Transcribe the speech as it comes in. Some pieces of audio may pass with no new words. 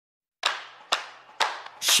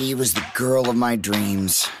She was the girl of my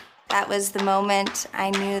dreams. That was the moment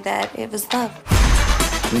I knew that it was love.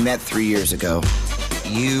 We met 3 years ago.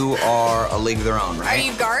 You are a league of their own, right? Are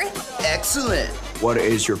you Garth? Excellent. What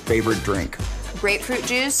is your favorite drink? Grapefruit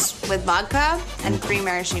juice with vodka and 3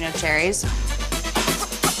 maraschino cherries.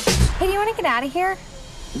 Hey, do you want to get out of here?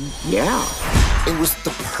 Yeah. It was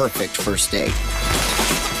the perfect first date.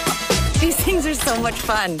 These things are so much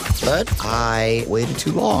fun. But I waited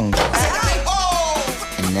too long.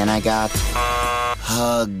 And then I got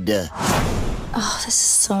hugged. Oh, this is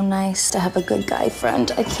so nice to have a good guy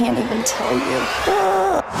friend. I can't even tell you.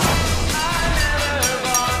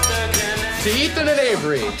 To Ethan and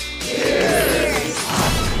Avery.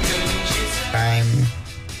 I'm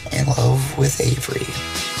in love with Avery.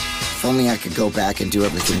 If only I could go back and do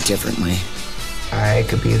everything differently. I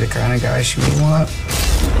could be the kind of guy she would want.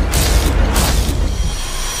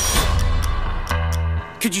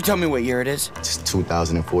 Could you tell me what year it is? It's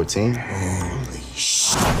 2014. Holy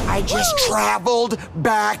shit. I just traveled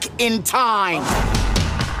back in time.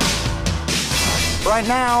 Right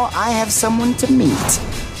now, I have someone to meet.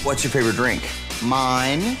 What's your favorite drink?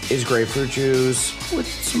 Mine is grapefruit juice with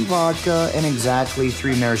some vodka and exactly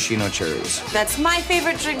 3 maraschino cherries. That's my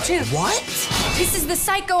favorite drink, too. What? This is the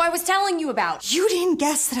psycho I was telling you about. You didn't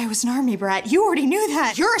guess that I was an army brat. You already knew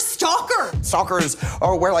that. You're a stalker. Stalkers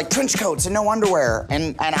wear like trench coats and no underwear.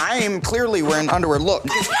 And I am clearly wearing underwear. Look.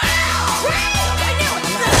 Hit him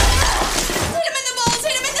in the balls,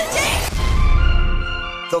 hit him in the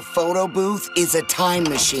dick. The photo booth is a time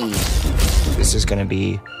machine. This is gonna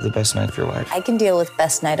be the best night of your life. I can deal with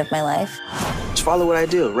best night of my life. Just follow what I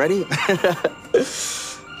do. Ready?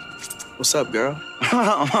 What's up, girl?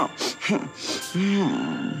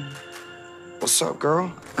 What's up,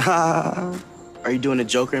 girl? Are you doing a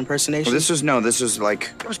Joker impersonation? Well, this is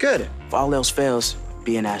like, it was good. If all else fails,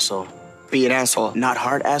 be an asshole. Be an asshole. Not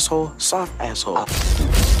hard asshole, soft asshole.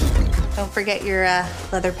 Don't forget your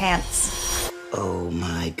leather pants. Oh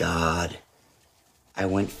my God. I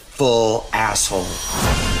went full asshole.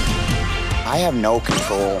 I have no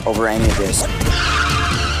control over any of this.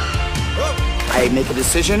 I make a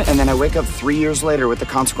decision and then I wake up 3 years later with the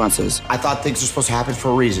consequences. I thought things were supposed to happen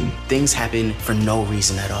for a reason. Things happen for no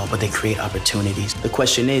reason at all, but they create opportunities. The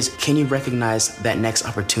question is, can you recognize that next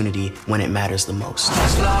opportunity when it matters the most?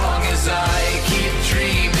 As long as I keep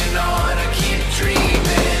dreaming on, I keep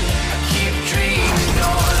dreaming, I keep dreaming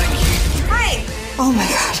on, I keep. Hi. Oh my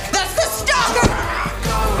God. That's the stalker.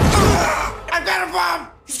 I've got a bomb!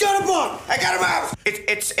 He's got a bomb! I got a bomb!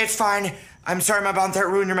 It's fine. I'm sorry my bomb threat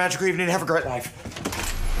ruined your magical evening. Have a great life.